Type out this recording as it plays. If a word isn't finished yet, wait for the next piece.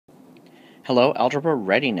Hello, Algebra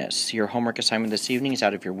Readiness. Your homework assignment this evening is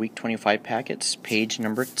out of your Week 25 packets, page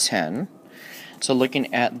number 10. So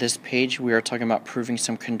looking at this page, we are talking about proving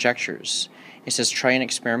some conjectures. It says try an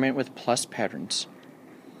experiment with plus patterns.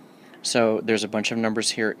 So there's a bunch of numbers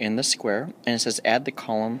here in the square, and it says add the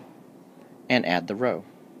column and add the row.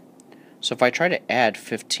 So if I try to add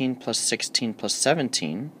 15 plus 16 plus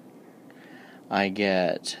 17, I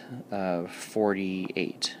get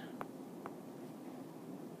 48.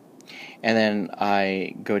 And then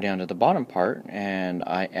I go down to the bottom part and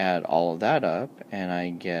I add all of that up and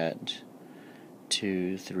I get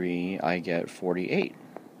 2, 3, I get 48.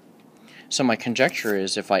 So my conjecture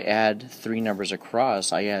is if I add 3 numbers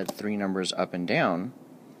across, I add 3 numbers up and down,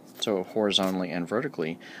 so horizontally and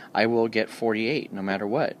vertically, I will get 48 no matter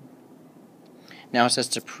what. Now it says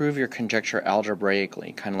to prove your conjecture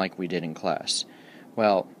algebraically, kind of like we did in class.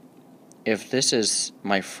 Well, if this is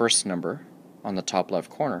my first number on the top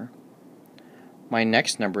left corner, my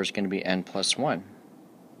next number is going to be n plus 1.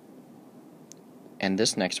 And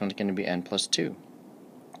this next one is going to be n plus 2.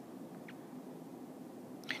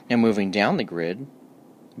 Now moving down the grid,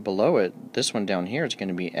 below it, this one down here is going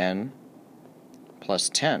to be n plus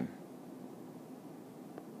 10.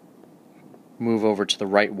 Move over to the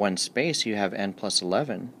right one space, you have n plus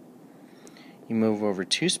 11. You move over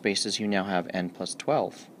 2 spaces, you now have n plus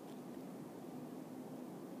 12.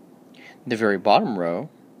 The very bottom row,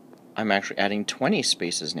 I'm actually adding 20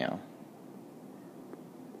 spaces now.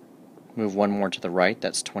 Move one more to the right,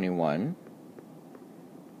 that's 21.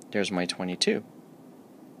 There's my 22.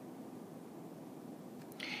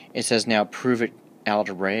 It says now prove it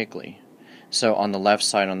algebraically. So on the left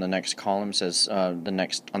side on the next column says on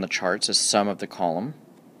the chart says sum of the column.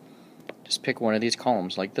 Just pick one of these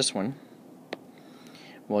columns like this one.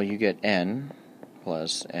 Well, you get n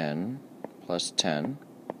plus 10 plus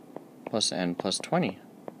n plus 20.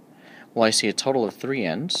 Well, I see a total of 3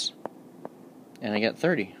 n's, and I get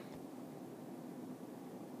 30.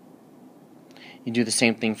 You do the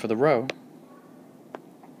same thing for the row.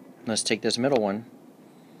 Let's take this middle one.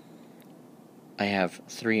 I have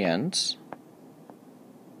 3 n's,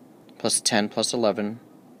 plus 10 plus 11,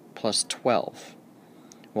 plus 12.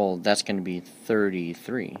 Well, that's going to be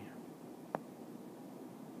 33.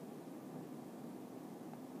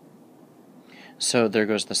 So there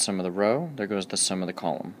goes the sum of the row, there goes the sum of the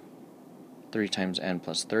column. 3 times n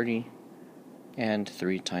plus 30, and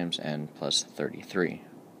 3 times n plus 33.